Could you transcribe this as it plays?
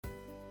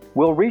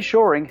Will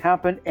reshoring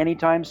happen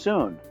anytime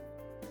soon?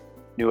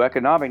 New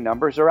economic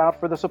numbers are out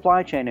for the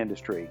supply chain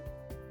industry.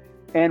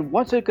 And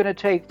what's it going to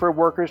take for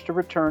workers to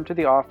return to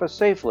the office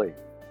safely?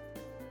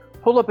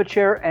 Pull up a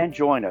chair and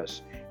join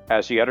us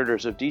as the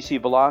editors of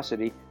DC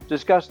Velocity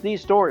discuss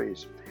these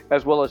stories,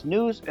 as well as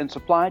news and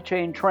supply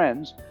chain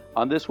trends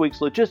on this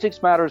week's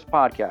Logistics Matters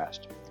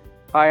podcast.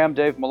 Hi, I'm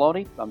Dave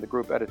Maloney. I'm the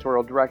Group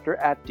Editorial Director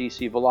at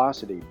DC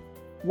Velocity.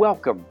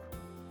 Welcome.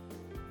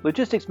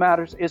 Logistics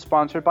Matters is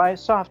sponsored by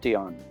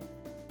Softeon.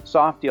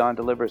 Softeon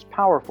delivers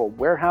powerful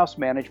warehouse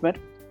management,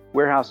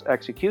 warehouse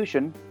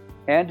execution,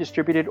 and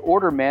distributed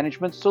order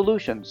management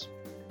solutions,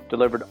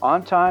 delivered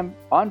on time,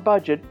 on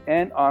budget,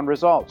 and on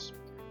results,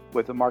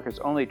 with the market's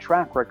only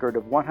track record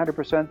of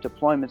 100%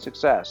 deployment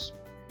success.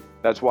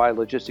 That's why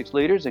logistics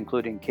leaders,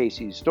 including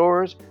Casey's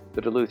Stores,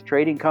 the Duluth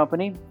Trading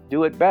Company,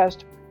 Do It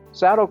Best,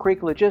 Saddle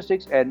Creek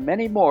Logistics, and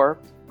many more,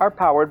 are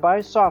powered by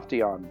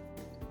Softeon.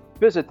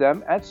 Visit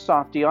them at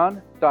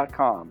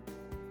softeon.com.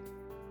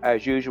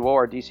 As usual,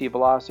 our DC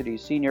Velocity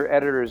senior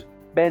editors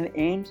Ben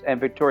Ames and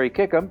Victoria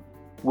Kickham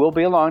will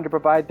be along to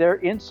provide their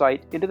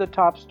insight into the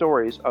top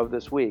stories of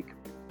this week.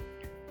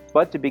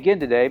 But to begin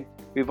today,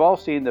 we've all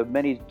seen the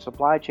many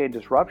supply chain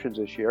disruptions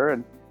this year,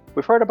 and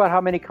we've heard about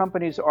how many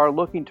companies are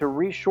looking to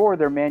reshore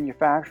their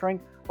manufacturing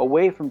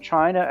away from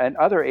China and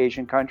other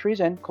Asian countries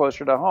and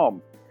closer to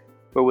home.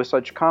 But with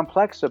such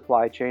complex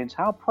supply chains,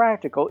 how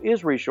practical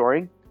is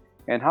reshoring,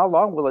 and how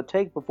long will it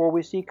take before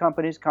we see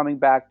companies coming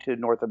back to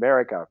North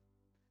America?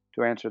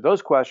 To answer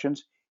those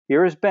questions,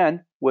 here is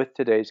Ben with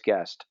today's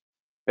guest.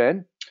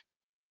 Ben?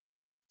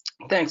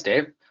 Thanks,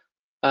 Dave.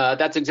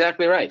 That's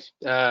exactly right.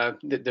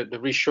 The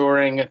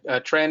reshoring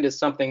trend is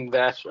something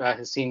that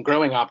has seen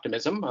growing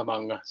optimism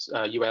among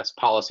U.S.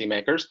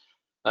 policymakers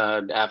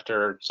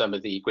after some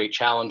of the great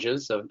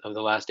challenges of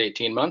the last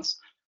 18 months.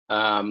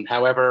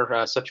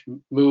 However, such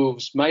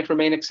moves might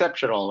remain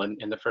exceptional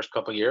in the first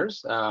couple of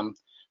years.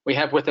 We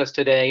have with us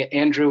today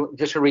Andrew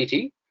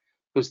Vitariti,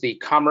 who's the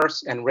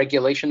Commerce and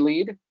Regulation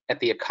Lead at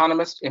the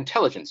Economist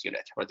Intelligence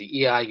Unit, or the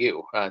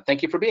EIU.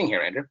 Thank you for being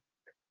here, Andrew.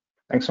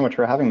 Thanks so much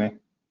for having me.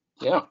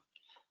 Yeah.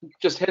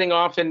 Just heading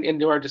off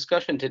into our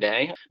discussion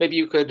today, maybe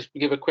you could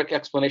give a quick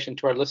explanation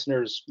to our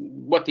listeners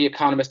what the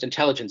Economist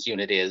Intelligence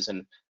Unit is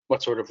and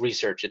what sort of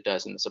research it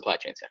does in the supply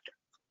chain sector.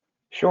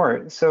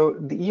 Sure. So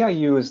the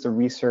EIU is the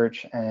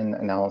research and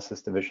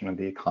analysis division of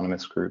the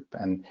Economist Group,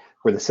 and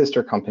we're the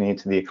sister company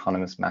to the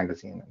Economist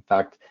magazine. In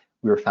fact,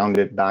 we were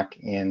founded back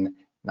in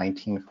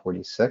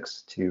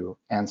 1946 to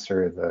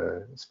answer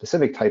the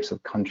specific types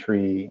of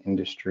country,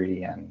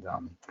 industry, and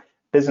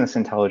business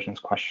intelligence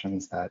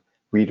questions that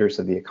readers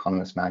of the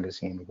Economist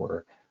magazine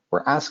were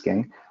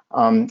asking.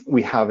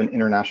 We have an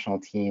international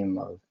team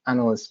of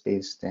analysts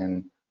based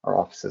in our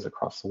offices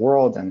across the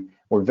world, and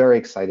we're very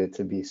excited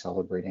to be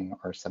celebrating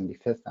our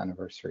 75th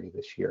anniversary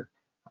this year,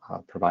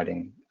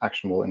 providing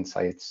actionable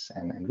insights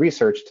and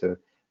research to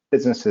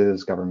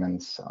businesses,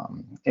 governments,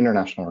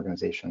 international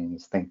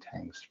organizations, think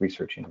tanks,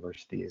 research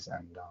universities,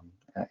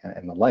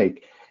 and the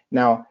like.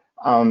 Now,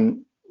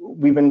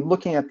 we've been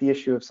looking at the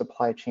issue of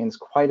supply chains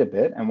quite a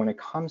bit, and when it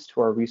comes to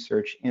our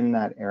research in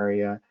that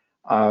area,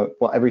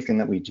 well, everything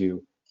that we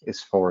do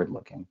is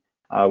forward-looking.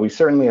 We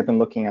certainly have been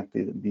looking at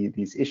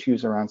these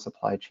issues around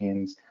supply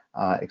chains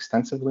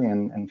extensively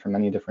and from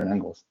many different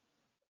angles.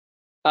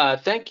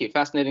 Thank you.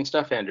 Fascinating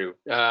stuff, Andrew.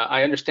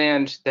 I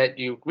understand that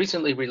you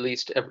recently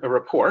released a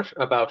report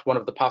about one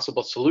of the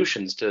possible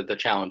solutions to the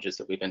challenges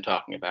that we've been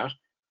talking about,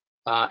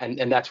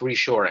 and that's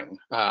reshoring,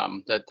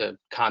 the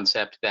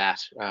concept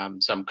that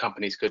some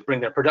companies could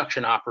bring their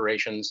production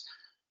operations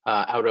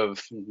out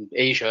of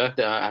Asia,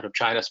 out of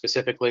China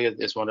specifically,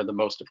 is one of the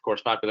most, of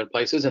course, popular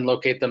places, and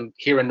locate them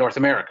here in North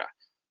America,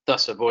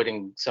 thus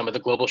avoiding some of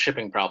the global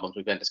shipping problems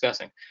we've been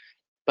discussing.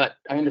 But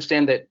I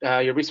understand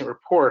that your recent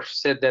report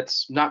said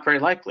that's not very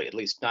likely, at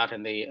least not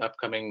in the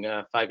upcoming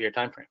 5-year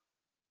timeframe.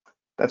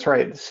 That's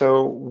right.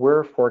 So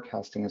we're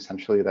forecasting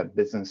essentially that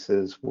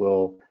businesses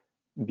will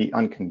be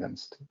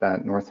unconvinced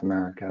that North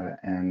America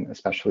and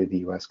especially the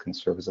US can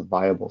serve as a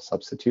viable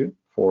substitute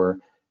for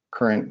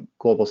current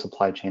global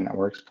supply chain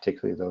networks,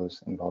 particularly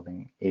those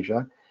involving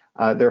Asia.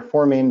 There are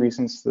 4 main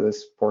reasons to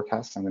this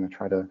forecast. I'm going to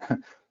try to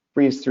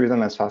breeze through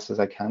them as fast as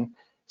I can.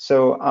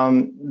 So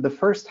the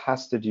first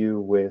has to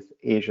do with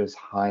Asia's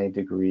high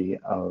degree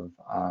of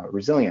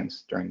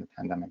resilience during the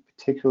pandemic,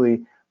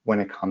 particularly when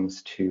it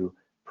comes to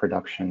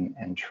production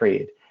and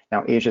trade.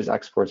 Now, Asia's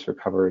exports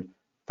recovered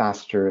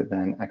faster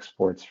than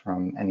exports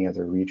from any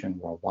other region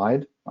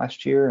worldwide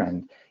last year,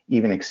 and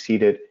even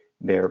exceeded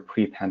their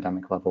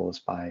pre-pandemic levels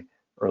by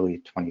early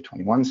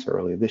 2021, so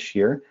early this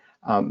year.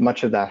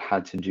 Much of that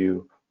had to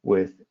do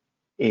with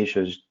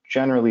Asia's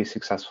generally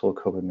successful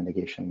COVID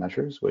mitigation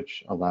measures,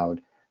 which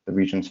allowed the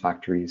region's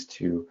factories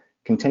to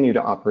continue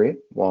to operate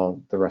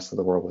while the rest of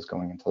the world was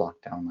going into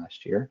lockdown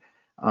last year.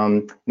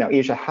 Now,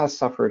 Asia has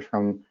suffered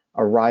from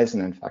a rise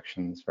in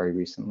infections very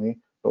recently,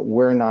 but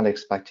we're not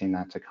expecting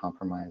that to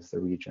compromise the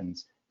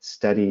region's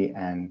steady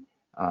and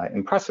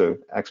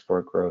impressive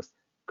export growth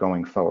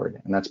going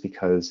forward. And that's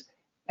because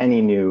any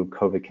new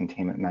COVID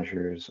containment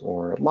measures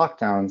or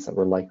lockdowns that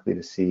we're likely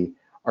to see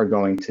are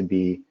going to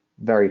be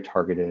very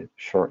targeted,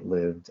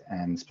 short-lived,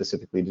 and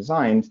specifically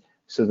designed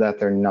so that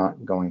they're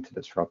not going to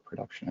disrupt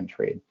production and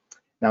trade.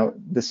 Now,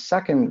 the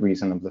second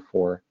reason of the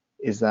four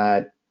is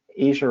that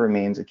Asia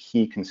remains a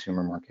key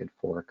consumer market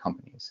for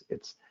companies.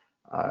 It's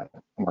a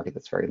market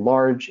that's very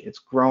large, it's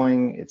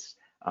growing, it's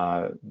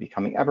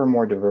becoming ever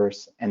more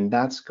diverse, and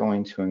that's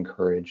going to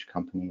encourage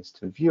companies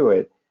to view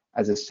it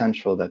as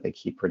essential that they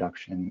keep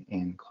production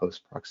in close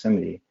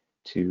proximity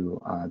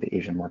to the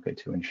Asian market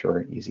to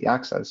ensure easy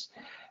access.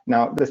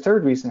 Now, the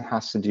third reason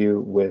has to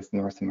do with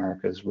North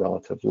America's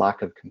relative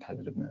lack of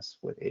competitiveness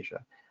with Asia.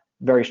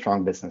 Very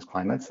strong business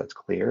climates, that's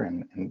clear,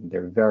 and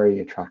they're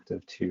very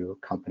attractive to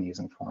companies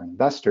and foreign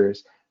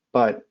investors.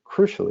 But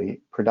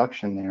crucially,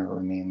 production there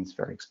remains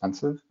very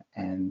expensive.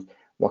 And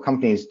while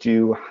companies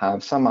do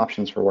have some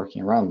options for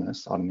working around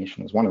this,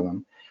 automation is one of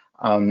them,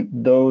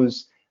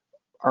 those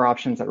are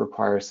options that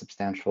require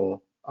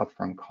substantial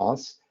upfront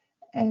costs.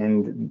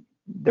 And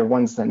they're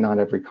ones that not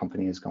every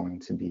company is going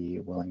to be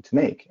willing to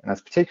make. And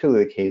that's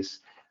particularly the case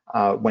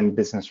when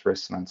business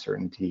risks and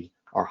uncertainty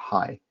are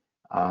high.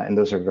 And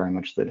those are very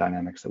much the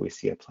dynamics that we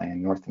see at play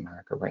in North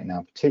America right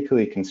now,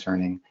 particularly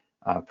concerning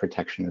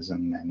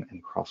protectionism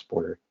and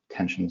cross-border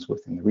tensions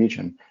within the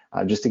region.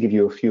 Just to give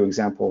you a few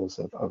examples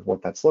of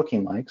what that's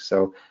looking like.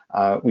 So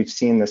we've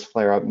seen this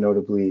flare up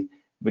notably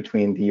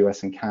between the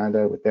US and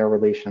Canada with their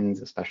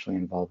relations, especially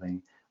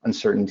involving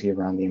uncertainty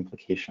around the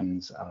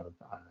implications of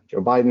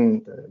Joe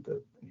Biden,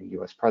 the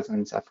US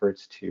president's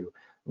efforts to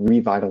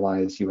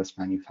revitalize US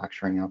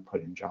manufacturing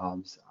output and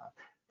jobs.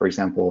 For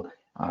example,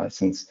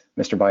 since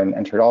Mr. Biden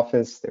entered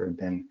office, there have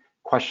been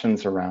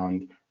questions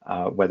around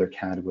whether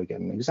Canada would get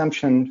an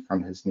exemption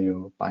from his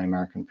new Buy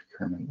American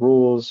procurement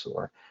rules,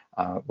 or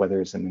whether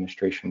his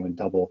administration would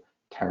double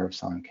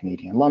tariffs on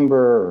Canadian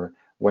lumber, or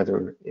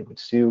whether it would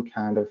sue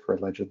Canada for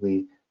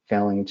allegedly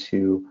failing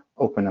to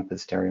open up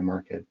its dairy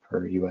market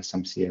per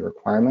USMCA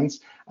requirements.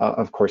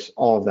 Of course,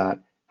 all of that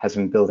has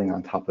been building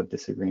on top of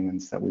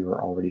disagreements that we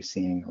were already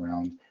seeing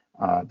around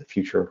the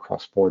future of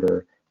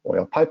cross-border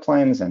oil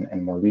pipelines,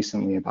 and more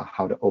recently about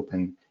how to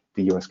open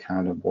the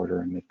US-Canada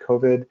border amid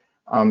COVID.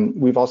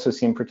 We've also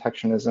seen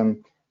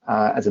protectionism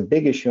as a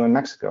big issue in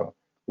Mexico,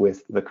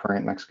 with the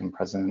current Mexican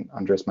president,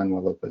 Andres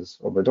Manuel Lopez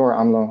Obrador,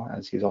 AMLO,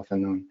 as he's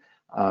often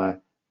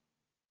known,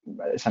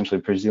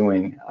 essentially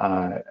pursuing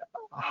a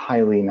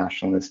highly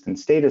nationalist and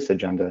statist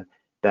agenda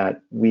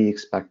that we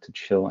expect to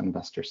chill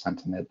investor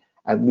sentiment,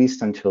 at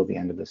least until the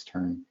end of this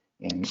term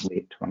in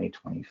late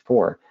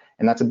 2024.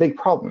 And that's a big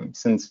problem,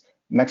 since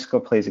Mexico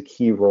plays a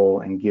key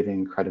role in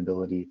giving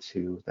credibility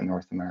to the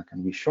North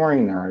American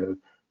reshoring narrative,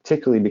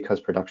 particularly because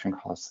production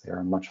costs there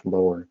are much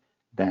lower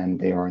than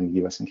they are in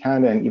the US and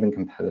Canada, and even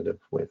competitive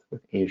with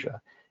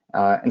Asia.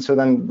 And so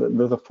then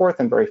the fourth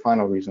and very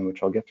final reason,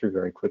 which I'll get through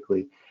very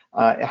quickly,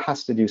 it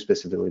has to do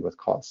specifically with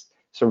cost.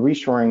 So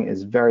reshoring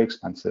is very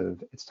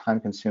expensive, it's time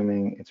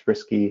consuming, it's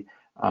risky.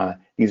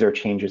 These are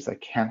changes that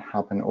can't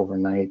happen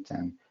overnight,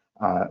 and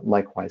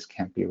likewise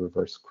can't be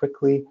reversed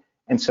quickly.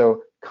 And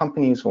so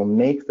companies will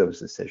make those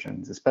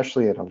decisions,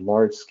 especially at a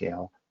large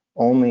scale,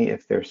 only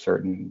if they're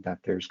certain that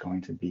there's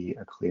going to be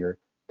a clear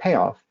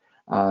payoff.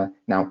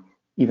 Now,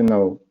 even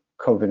though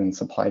COVID and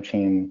supply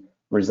chain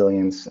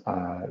resilience,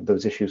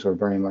 those issues were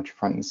very much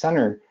front and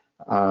center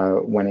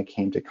when it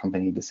came to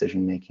company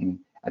decision making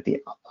at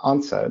the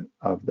onset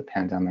of the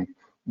pandemic,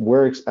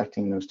 we're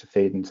expecting those to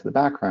fade into the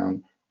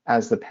background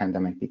as the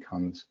pandemic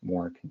becomes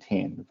more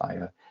contained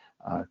via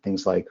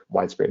things like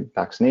widespread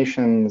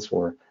vaccinations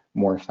or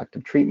more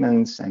effective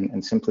treatments,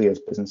 and simply as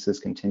businesses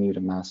continue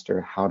to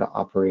master how to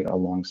operate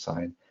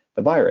alongside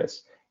the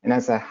virus. And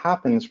as that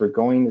happens, we're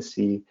going to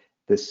see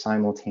this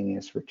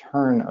simultaneous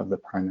return of the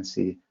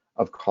primacy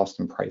of cost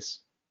and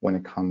price when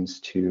it comes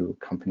to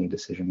company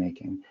decision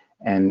making.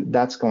 And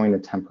that's going to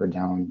temper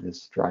down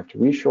this drive to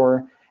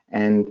reshore,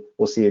 and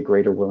we'll see a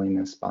greater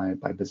willingness by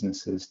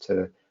businesses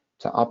to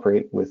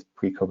operate with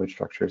pre-COVID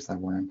structures that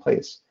were in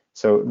place.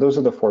 So those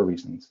are the four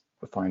reasons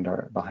behind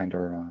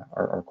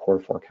our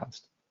core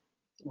forecast.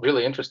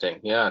 Really interesting,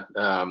 yeah.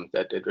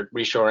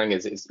 Reshoring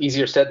is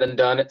easier said than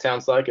done. It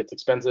sounds like it's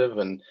expensive,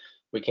 and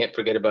we can't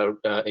forget about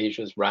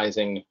Asia's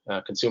rising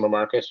consumer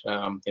market.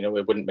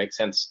 It wouldn't make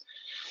sense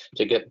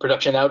to get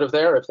production out of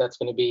there if that's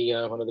going to be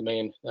one of the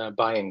main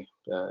buying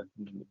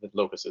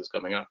locuses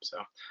coming up. So,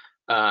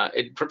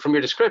 from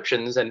your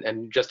descriptions,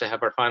 and just to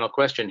have our final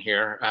question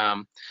here,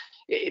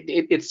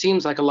 it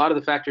seems like a lot of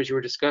the factors you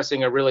were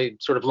discussing are really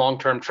sort of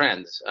long-term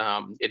trends.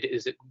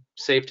 Is it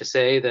safe to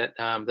say that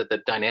that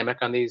the dynamic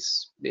on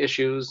these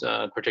issues,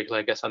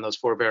 particularly I guess on those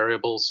four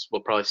variables, will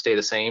probably stay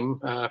the same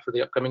for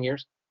the upcoming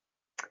years?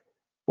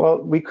 Well,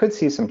 we could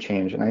see some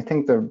change, and I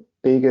think the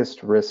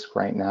biggest risk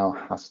right now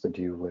has to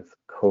do with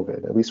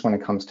COVID, at least when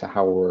it comes to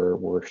how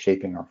we're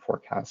shaping our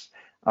forecasts.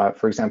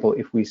 For example,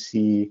 if we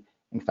see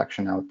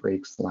infection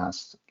outbreaks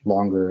last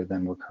longer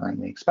than we're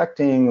currently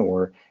expecting,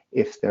 or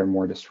if they're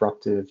more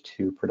disruptive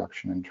to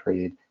production and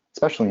trade,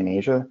 especially in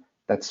Asia,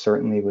 that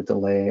certainly would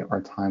delay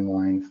our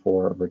timeline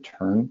for a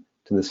return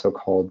to the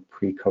so-called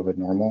pre-COVID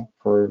normal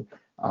for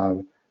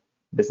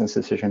business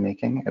decision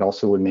making. It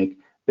also would make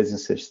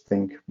businesses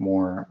think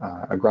more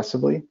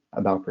aggressively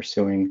about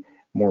pursuing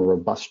more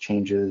robust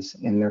changes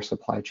in their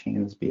supply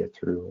chains, be it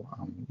through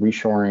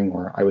reshoring,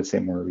 or I would say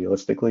more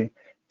realistically,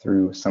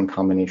 through some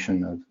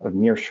combination of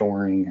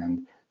nearshoring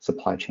and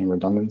supply chain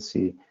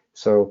redundancy.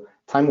 So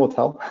time will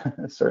tell,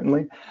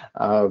 certainly,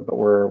 but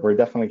we're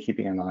definitely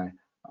keeping an eye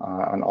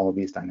on all of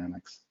these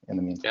dynamics in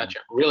the meantime. Gotcha.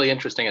 Really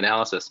interesting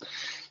analysis.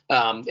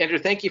 Andrew,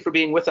 thank you for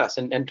being with us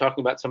and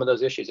talking about some of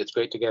those issues. It's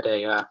great to get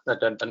a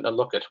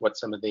look at what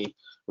some of the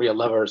real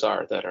levers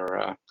are that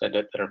are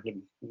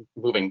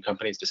moving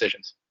companies'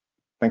 decisions.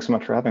 Thanks so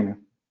much for having me.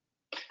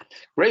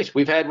 Great.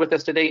 We've had with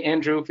us today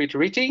Andrew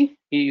Vitoriti.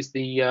 He's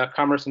the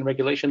Commerce and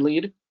Regulation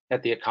Lead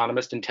at the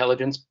Economist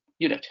Intelligence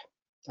Unit.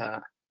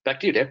 Back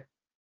to you, Dave.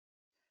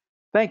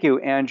 Thank you,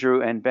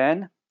 Andrew and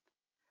Ben.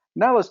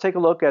 Now let's take a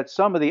look at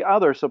some of the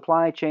other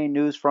supply chain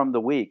news from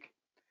the week.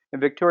 And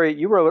Victoria,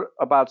 you wrote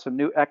about some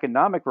new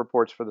economic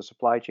reports for the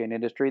supply chain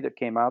industry that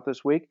came out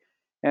this week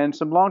and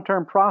some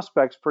long-term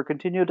prospects for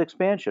continued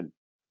expansion.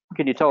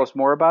 Can you tell us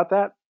more about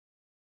that?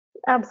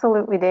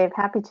 Absolutely, Dave.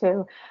 Happy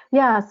to.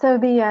 Yeah, so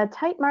the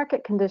tight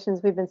market conditions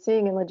we've been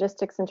seeing in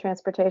logistics and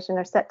transportation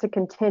are set to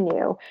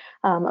continue,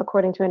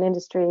 according to an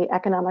industry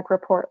economic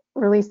report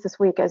released this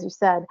week, as you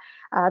said.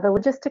 The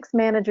Logistics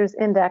Managers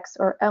Index,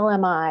 or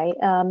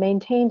LMI,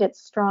 maintained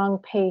its strong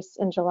pace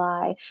in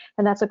July,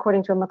 and that's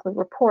according to a monthly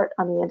report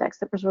on the index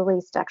that was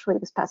released actually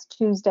this past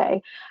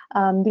Tuesday.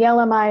 The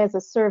LMI is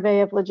a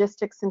survey of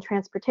logistics and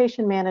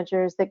transportation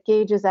managers that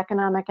gauges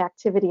economic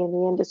activity in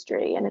the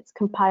industry, and it's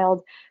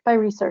compiled by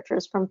researchers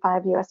from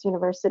 5 U.S.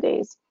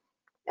 universities.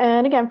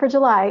 And again, for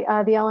July,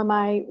 the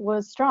LMI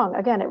was strong.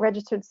 Again, it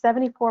registered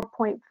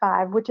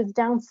 74.5, which is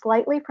down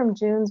slightly from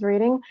June's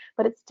reading,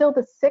 but it's still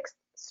the 6th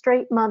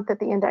straight month that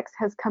the index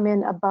has come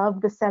in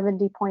above the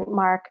 70-point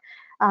mark,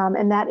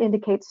 and that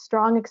indicates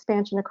strong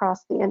expansion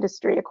across the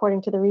industry,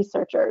 according to the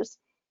researchers.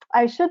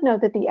 I should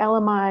note that the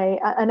LMI,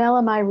 an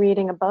LMI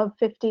reading above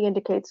 50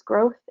 indicates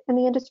growth in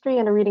the industry,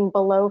 and a reading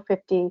below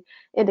 50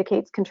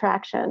 indicates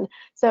contraction.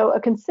 So a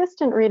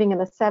consistent reading in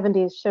the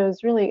 70s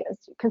shows really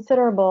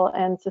considerable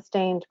and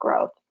sustained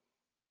growth.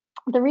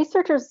 The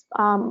researchers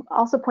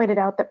also pointed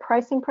out that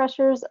pricing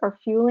pressures are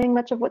fueling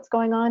much of what's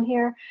going on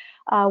here.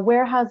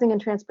 Warehousing and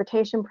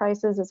transportation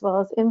prices, as well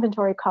as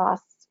inventory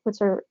costs, which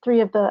are 3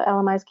 of the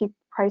LMI's key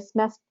price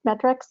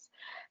metrics,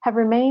 have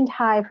remained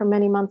high for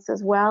many months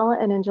as well,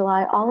 and in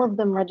July, all of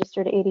them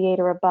registered 88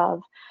 or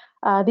above.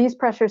 These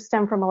pressures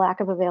stem from a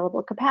lack of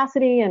available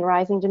capacity and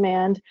rising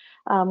demand,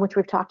 which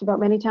we've talked about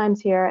many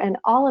times here, and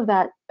all of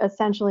that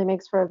essentially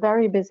makes for a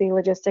very busy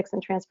logistics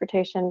and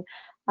transportation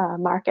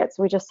market.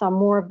 So we just saw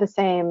more of the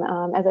same,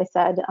 as I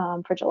said,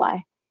 for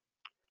July.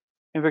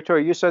 And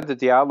Victoria, you said that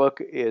the outlook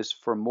is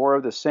for more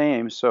of the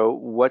same. So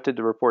what did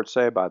the report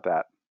say about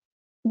that?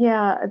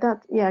 Yeah,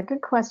 good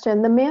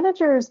question. The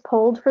managers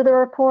polled for the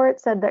report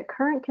said that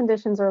current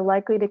conditions are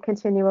likely to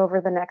continue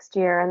over the next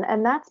year,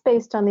 and that's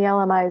based on the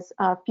LMI's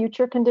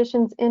Future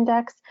Conditions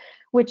Index,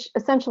 which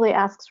essentially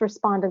asks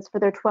respondents for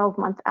their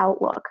 12-month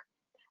outlook.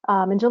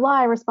 In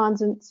July,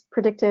 respondents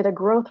predicted a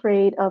growth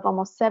rate of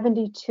almost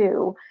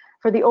 72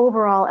 for the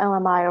overall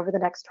LMI over the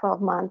next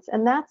 12 months,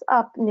 and that's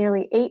up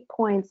nearly 8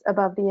 points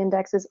above the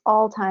index's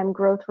all-time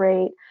growth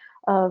rate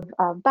of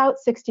about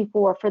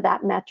 64 for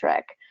that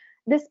metric.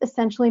 This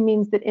essentially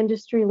means that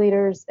industry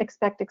leaders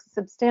expect a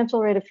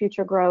substantial rate of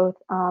future growth,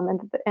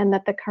 and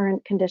that the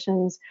current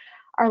conditions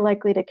are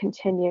likely to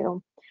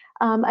continue.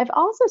 I've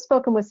also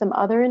spoken with some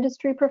other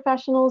industry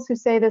professionals who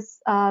say this,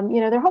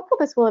 they're hopeful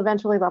this will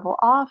eventually level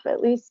off,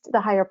 at least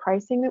the higher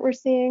pricing that we're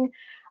seeing.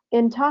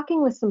 In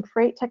talking with some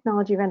freight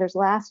technology vendors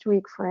last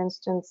week, for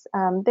instance,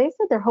 they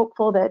said they're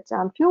hopeful that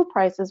fuel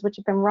prices, which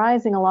have been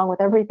rising along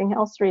with everything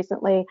else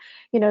recently,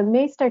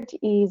 may start to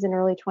ease in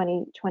early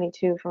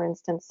 2022, for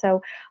instance.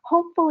 So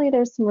hopefully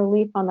there's some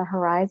relief on the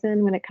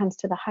horizon when it comes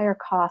to the higher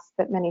costs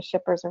that many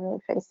shippers are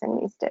really facing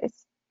these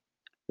days.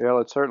 Yeah,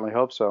 let's certainly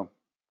hope so.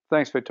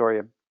 Thanks,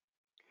 Victoria.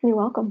 You're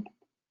welcome.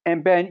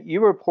 And Ben,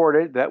 you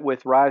reported that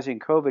with rising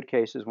COVID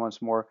cases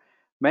once more,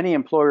 many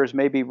employers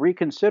may be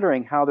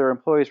reconsidering how their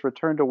employees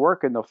return to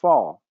work in the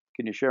fall.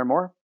 Can you share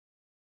more?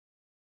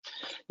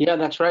 Yeah,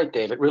 that's right,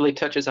 Dave. It really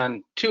touches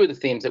on 2 of the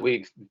themes that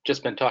we've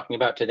just been talking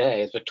about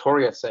today. As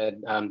Victoria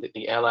said, that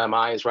the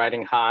LMI is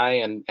riding high,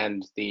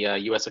 and the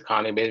U.S.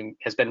 economy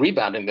has been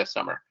rebounding this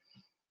summer.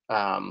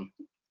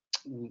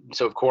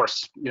 So, of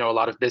course, a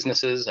lot of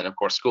businesses and, of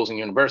course, schools and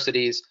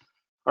universities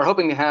are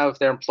hoping to have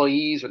their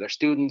employees or their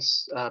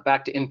students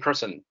back to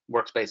in-person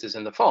workspaces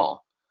in the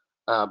fall.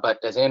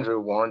 But as Andrew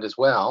warned as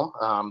well,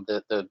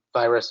 the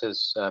virus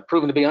has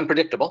proven to be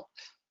unpredictable.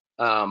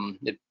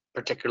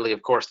 Particularly,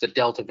 of course, the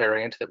Delta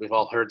variant that we've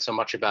all heard so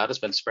much about has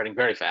been spreading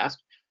very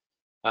fast.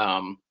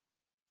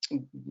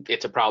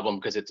 It's a problem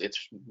because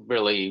it's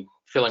really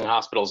filling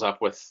hospitals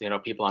up with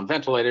people on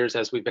ventilators,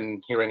 as we've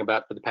been hearing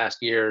about for the past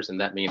years,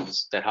 and that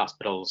means that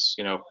hospitals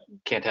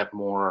can't have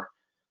more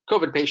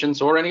COVID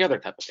patients or any other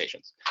type of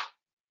patients.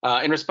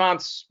 In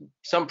response,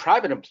 some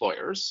private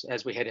employers,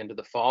 as we head into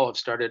the fall, have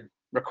started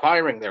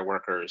requiring their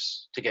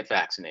workers to get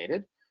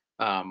vaccinated.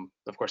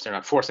 Of course, they're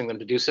not forcing them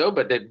to do so,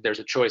 but there's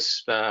a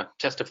choice: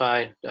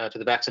 testify to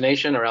the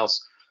vaccination or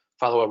else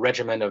follow a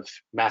regimen of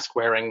mask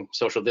wearing,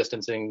 social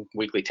distancing,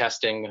 weekly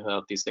testing,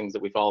 these things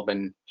that we've all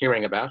been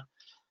hearing about.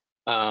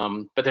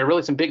 But there are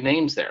really some big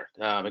names there.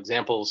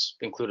 Examples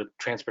include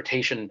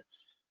transportation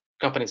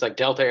companies like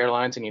Delta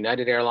Airlines and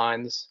United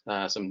Airlines,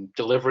 some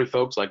delivery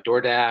folks like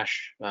DoorDash,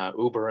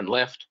 Uber, and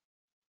Lyft.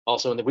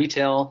 Also in the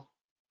retail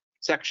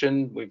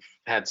section, we've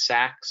had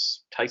Saks,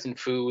 Tyson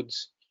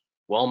Foods,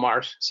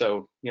 Walmart.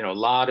 So, a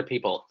lot of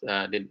people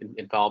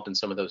involved in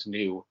some of those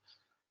new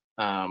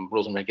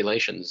rules and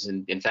regulations.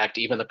 And in fact,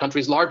 even the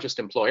country's largest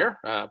employer,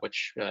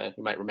 which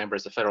you might remember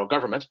as the federal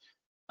government,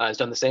 has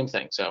done the same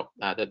thing. So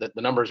the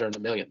numbers are in the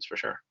millions for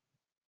sure.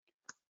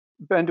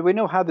 Ben, do we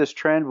know how this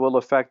trend will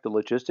affect the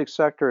logistics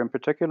sector in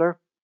particular?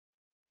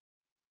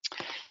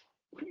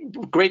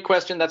 Great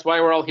question. That's why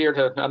we're all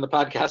here on the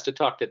podcast to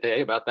talk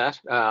today about that.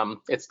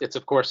 It's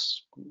of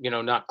course,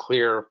 not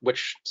clear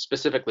which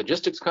specific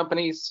logistics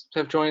companies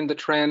have joined the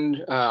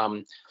trend.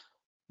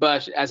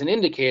 But as an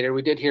indicator,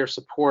 we did hear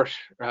support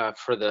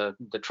for the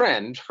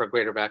trend for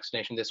greater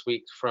vaccination this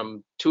week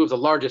from two of the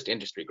largest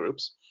industry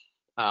groups.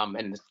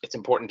 And it's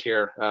important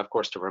here, of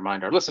course, to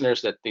remind our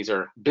listeners that these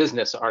are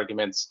business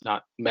arguments,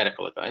 not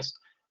medical advice.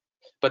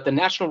 But the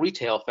National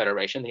Retail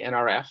Federation, the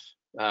NRF,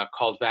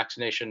 called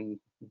vaccination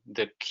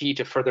the key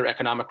to further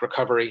economic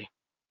recovery,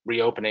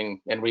 reopening,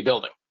 and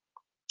rebuilding.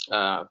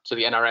 So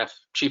the NRF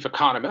chief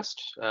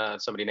economist,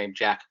 somebody named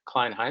Jack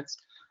Kleinheitz,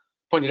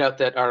 pointed out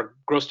that our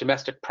gross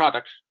domestic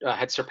product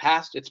had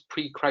surpassed its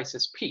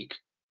pre-crisis peak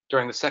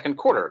during the second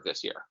quarter of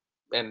this year.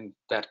 And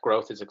that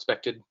growth is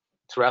expected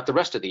throughout the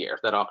rest of the year.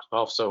 That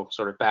also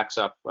sort of backs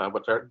up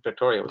what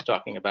Victoria was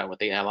talking about with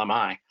the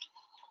LMI.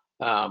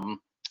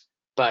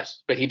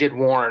 But he did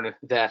warn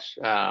that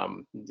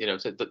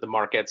the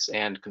markets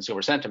and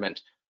consumer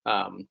sentiment,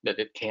 that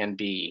it can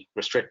be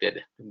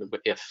restricted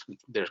if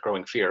there's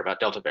growing fear about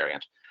Delta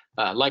variant.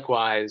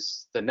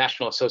 Likewise, the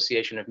National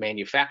Association of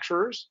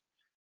Manufacturers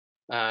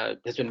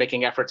has been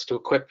making efforts to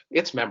equip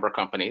its member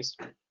companies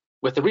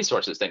with the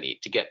resources they need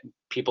to get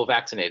people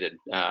vaccinated.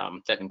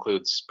 That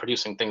includes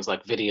producing things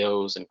like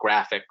videos and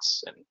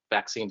graphics and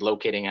vaccine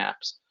locating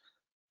apps.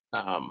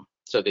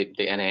 So the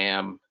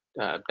NAM,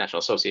 National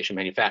Association of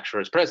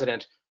Manufacturers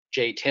president,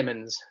 Jay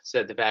Timmons,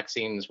 said the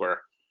vaccines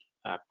were,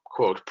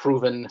 quote,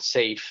 proven,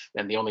 safe,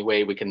 and the only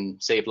way we can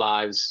save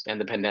lives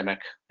and the pandemic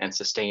and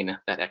sustain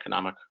that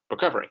economic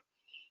recovery.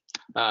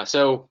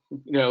 So,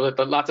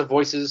 lots of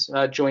voices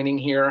joining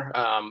here,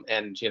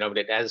 and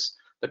as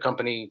the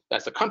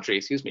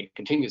country,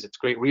 continues its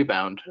great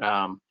rebound,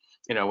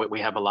 we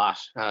have a lot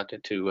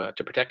to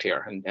protect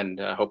here, and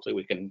hopefully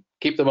we can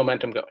keep the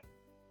momentum going.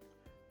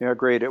 Yeah,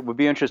 great. It would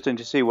be interesting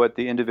to see what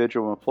the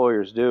individual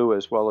employers do,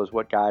 as well as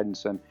what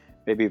guidance and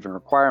maybe even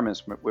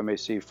requirements we may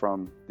see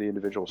from the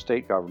individual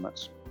state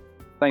governments.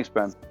 Thanks,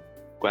 Ben.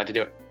 Glad to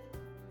do it.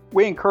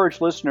 We encourage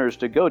listeners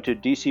to go to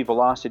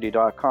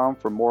dcvelocity.com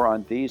for more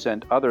on these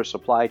and other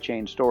supply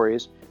chain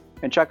stories,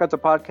 and check out the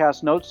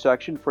podcast notes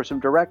section for some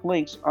direct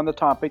links on the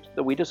topics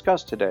that we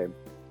discussed today.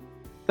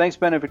 Thanks,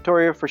 Ben and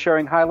Victoria, for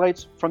sharing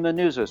highlights from the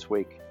news this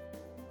week.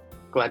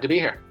 Glad to be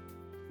here.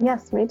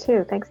 Yes, me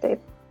too. Thanks,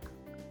 Dave.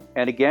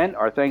 And again,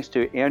 our thanks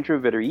to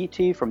Andrew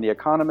Vittoriti from the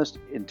Economist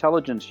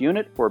Intelligence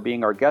Unit for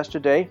being our guest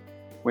today.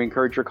 We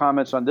encourage your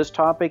comments on this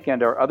topic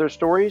and our other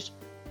stories.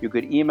 You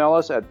could email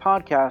us at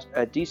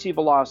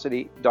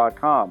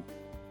podcast@dcvelocity.com.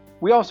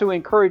 We also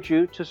encourage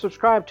you to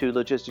subscribe to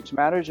Logistics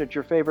Matters at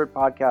your favorite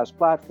podcast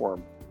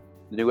platform.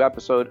 The new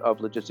episode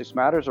of Logistics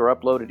Matters are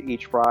uploaded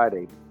each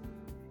Friday.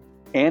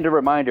 And a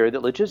reminder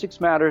that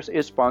Logistics Matters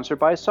is sponsored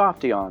by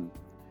Softeon.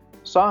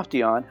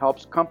 Softeon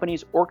helps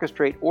companies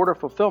orchestrate order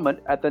fulfillment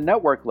at the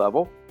network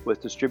level with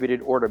distributed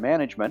order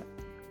management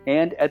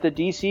and at the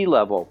DC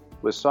level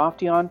with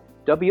Softeon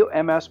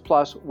WMS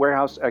Plus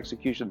warehouse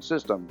execution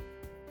system.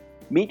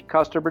 Meet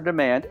customer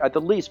demand at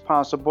the least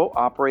possible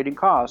operating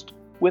cost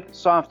with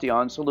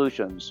Softeon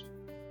solutions.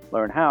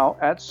 Learn how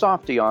at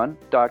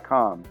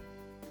softeon.com.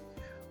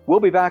 We'll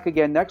be back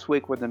again next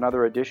week with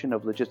another edition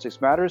of Logistics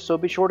Matters, so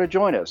be sure to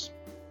join us.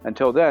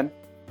 Until then,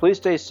 please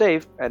stay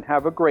safe and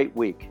have a great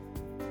week.